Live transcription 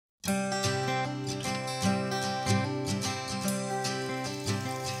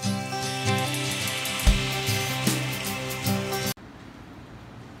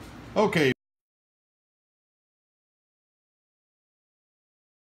Okay.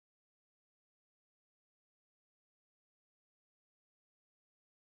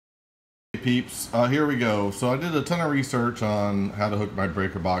 Peeps, here we go. So I did a ton of research on how to hook my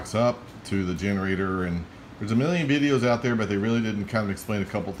breaker box up to the generator, and there's a million videos out there, but they really didn't kind of explain a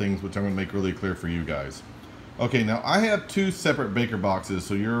couple things, which I'm going to make really clear for you guys. Okay, now I have two separate breaker boxes,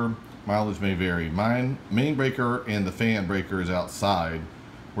 so your mileage may vary. Mine, main breaker and the fan breaker is outside,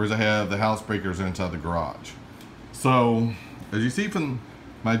 whereas I have the house breakers inside the garage. So as you see from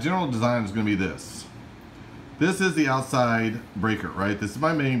my general design is going to be this. This is the outside breaker, right? This is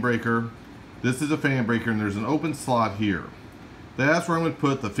my main breaker. This is a fan breaker, and there's an open slot here. That's where I'm going to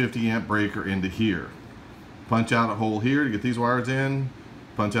put the 50 amp breaker into here. Punch out a hole here to get these wires in.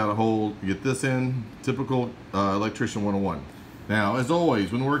 Punch out a hole to get this in. Typical electrician 101. Now, as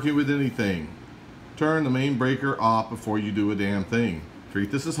always, when working with anything, turn the main breaker off before you do a damn thing.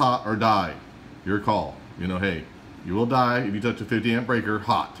 Treat this as hot or die. Your call. You know, hey, you will die if you touch a 50 amp breaker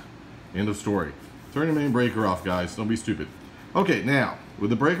hot. End of story. Turn the main breaker off, guys. Don't be stupid. Okay, now,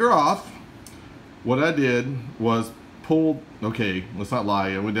 with the breaker off, what I did was pull, okay, let's not lie,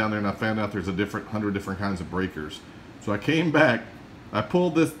 I went down there and I found out there's a 100 different kinds of breakers. So I came back, I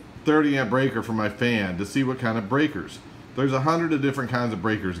pulled this 30 amp breaker from my fan to see what kind of breakers. There's 100 of different kinds of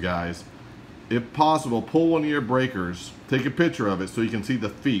breakers, guys. If possible, pull one of your breakers, take a picture of it so you can see the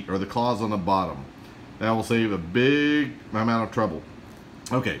feet or the claws on the bottom. That will save a big amount of trouble.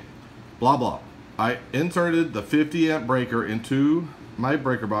 Okay, blah blah. I inserted the 50 amp breaker into my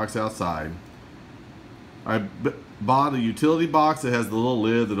breaker box outside. I bought a utility box that has the little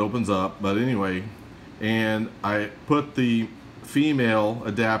lid that opens up, but anyway, and I put the female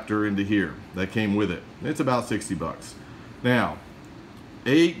adapter into here that came with it. It's about 60 bucks. Now,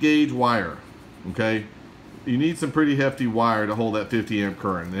 8 gauge wire, okay? You need some pretty hefty wire to hold that 50 amp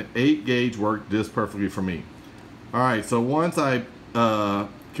current. The 8 gauge worked just perfectly for me. All right, so once I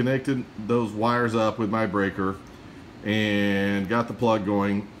connected those wires up with my breaker and got the plug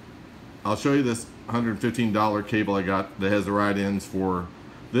going, I'll show you this $115 cable I got that has the right ends for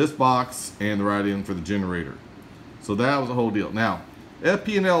this box and the right end for the generator. So that was the whole deal. Now,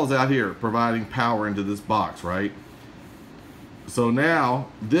 FP&L is out here providing power into this box, right? So now,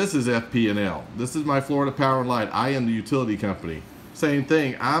 this is FP&L. This is my Florida Power and Light. I am the utility company. Same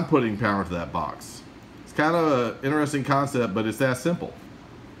thing, I'm putting power into that box. It's kind of an interesting concept, but it's that simple.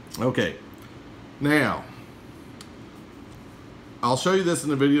 Okay, now, I'll show you this in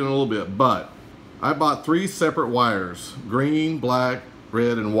the video in a little bit, but I bought 3 separate wires, green, black,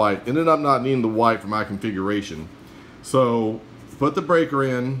 red, and white. Ended up not needing the white for my configuration. So, put the breaker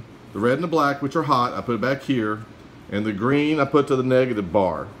in, the red and the black, which are hot, I put it back here, and the green I put to the negative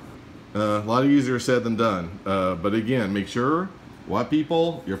bar. A lot easier said than done. But again, make sure, what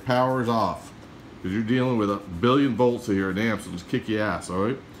people, your power is off. Because you're dealing with 1 billion volts here, an amp, so just kick your ass,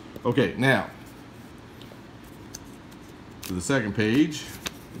 alright? Okay, now, to the second page,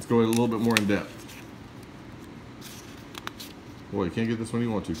 let's go a little bit more in depth. Boy, you can't get this when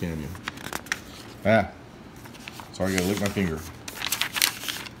you want to, can you? Ah, sorry, I gotta lick my finger.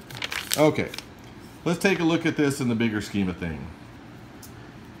 Okay, let's take a look at this in the bigger scheme of things.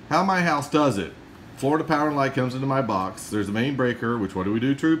 How my house does it. Florida Power and Light comes into my box. There's the main breaker, which what do we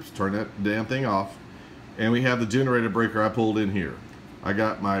do, troops? Turn that damn thing off. And we have the generator breaker I pulled in here. I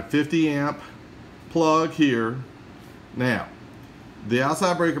got my 50 amp plug here. Now, the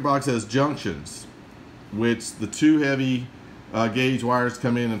outside breaker box has junctions, which the 2 heavy gauge wires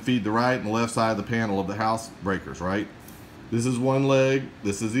come in and feed the right and left side of the panel of the house breakers, right? This is one leg,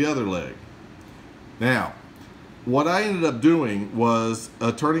 this is the other leg. Now, what I ended up doing was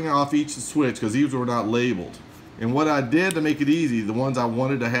turning off each switch because these were not labeled. And what I did to make it easy, the ones I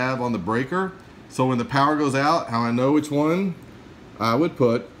wanted to have on the breaker, so when the power goes out, how I know which one, I would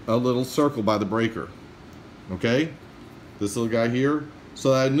put a little circle by the breaker. Okay? This little guy here,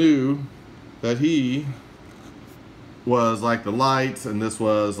 so I knew that he was like the lights and this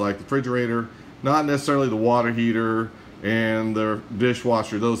was like the refrigerator, not necessarily the water heater and the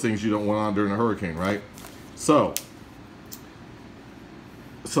dishwasher, those things you don't want on during a hurricane, right? So,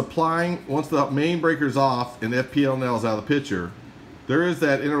 supplying, once the main breaker's off and FP&L is out of the picture, there is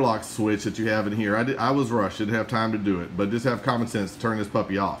that interlock switch that you have in here. I was rushed, didn't have time to do it, but just have common sense to turn this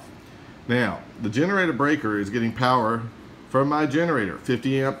puppy off. Now, the generator breaker is getting power from my generator.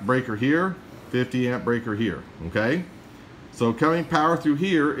 50 amp breaker here, 50 amp breaker here, okay? So coming power through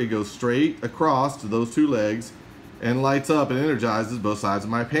here, it goes straight across to those 2 legs and lights up and energizes both sides of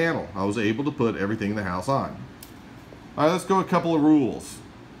my panel. I was able to put everything in the house on. All right, let's go a couple of rules.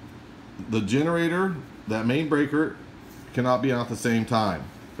 The generator, that main breaker, cannot be on at the same time.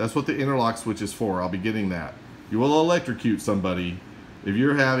 That's what the interlock switch is for. I'll be getting that. You will electrocute somebody if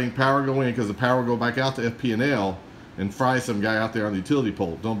you're having power go in because the power will go back out to FP&L and fry some guy out there on the utility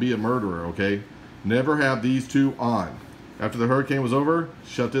pole. Don't be a murderer, okay? Never have these two on. After the hurricane was over,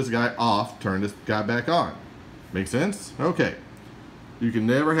 shut this guy off, turn this guy back on. Make sense? Okay. You can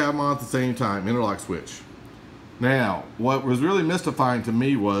never have them on at the same time. Interlock switch. Now, what was really mystifying to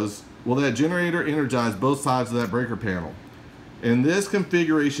me was, will that generator energize both sides of that breaker panel? In this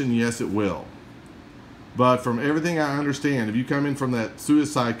configuration, yes, it will. But from everything I understand, if you come in from that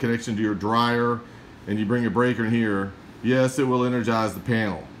suicide connection to your dryer and you bring a breaker in here, yes, it will energize the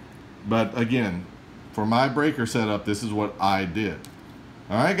panel. But again, for my breaker setup, this is what I did.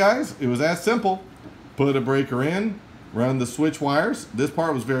 All right, guys, it was that simple. Put a breaker in, run the switch wires. This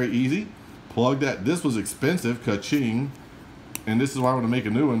part was very easy. Plug that. This was expensive, ka-ching. And this is why I want to make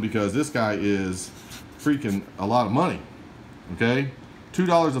a new one, because this guy is freaking a lot of money. Okay?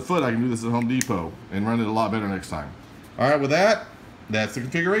 $2 a foot, I can do this at Home Depot and run it a lot better next time. All right, with that, that's the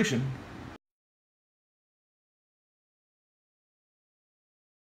configuration.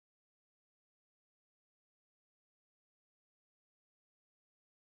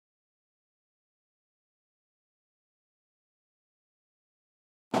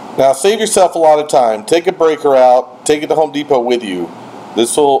 Now save yourself a lot of time. Take a breaker out, take it to Home Depot with you.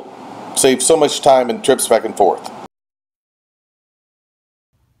 This will save so much time and trips back and forth.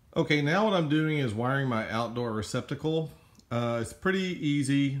 Okay, now what I'm doing is wiring my outdoor receptacle. It's pretty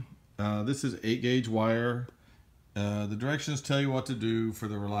easy. This is 8-gauge wire. The directions tell you what to do for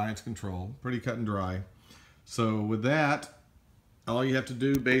the reliance control. Pretty cut and dry. So with that, all you have to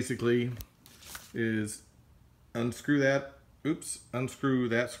do basically is unscrew that. Unscrew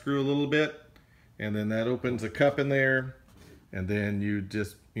that screw a little bit, and then that opens a cup in there, and then you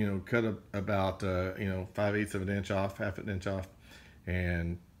just, cut about 5/8 of an inch off, half an inch off,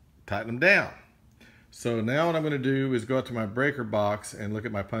 and tighten them down. So now what I'm going to do is go out to my breaker box and look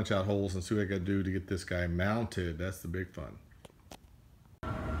at my punch out holes and see what I got to do to get this guy mounted. That's the big fun.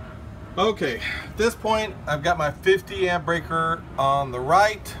 Okay, at this point I've got my 50 amp breaker on the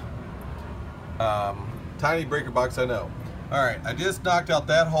right. Tiny breaker box, I know. Alright, I just knocked out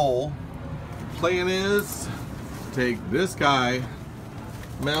that hole. Plan is take this guy,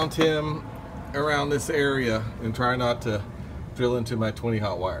 mount him around this area, and try not to drill into my 20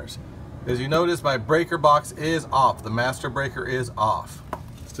 hot wires. As you notice, my breaker box is off. The master breaker is off.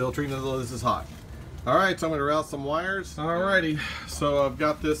 Still treating it as though this is hot. Alright, so I'm going to route some wires. Alrighty, so I've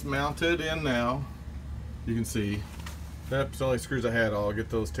got this mounted in now. You can see. That's the only screws I had. I'll get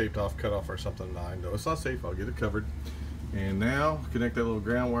those taped off, cut off, or something. I know it's not safe. I'll get it covered. And now connect that little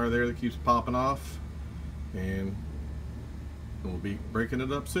ground wire there that keeps popping off, and we'll be breaking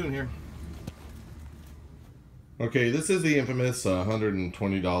it up soon here. Okay, this is the infamous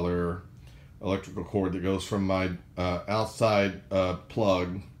 $120 electrical cord that goes from my outside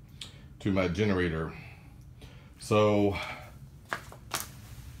plug to my generator. So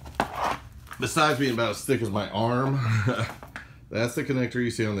besides being about as thick as my arm, that's the connector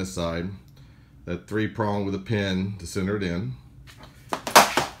you see on this side. That 3-prong with a pin to center it in.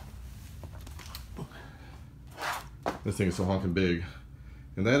 This thing is so honking big.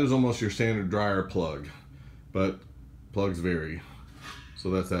 And that is almost your standard dryer plug, but plugs vary.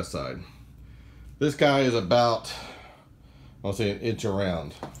 So that's that side. This guy is about, I'll say, 1 inch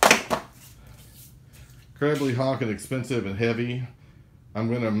around. Incredibly honking expensive and heavy.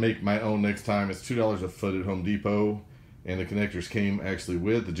 I'm gonna make my own next time. It's $2 a foot at Home Depot, and the connectors came actually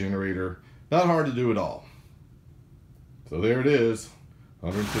with the generator. Not hard to do at all. So there it is,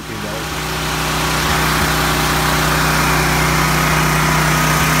 $115.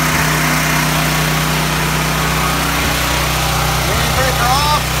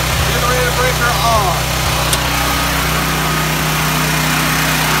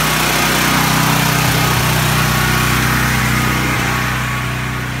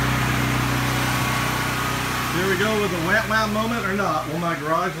 Here we go with a wet wound moment or not. Will my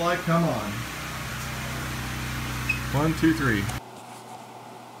garage light come on? 1, 2, 3.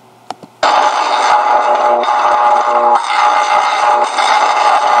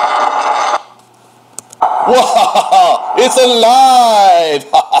 Wow! It's alive!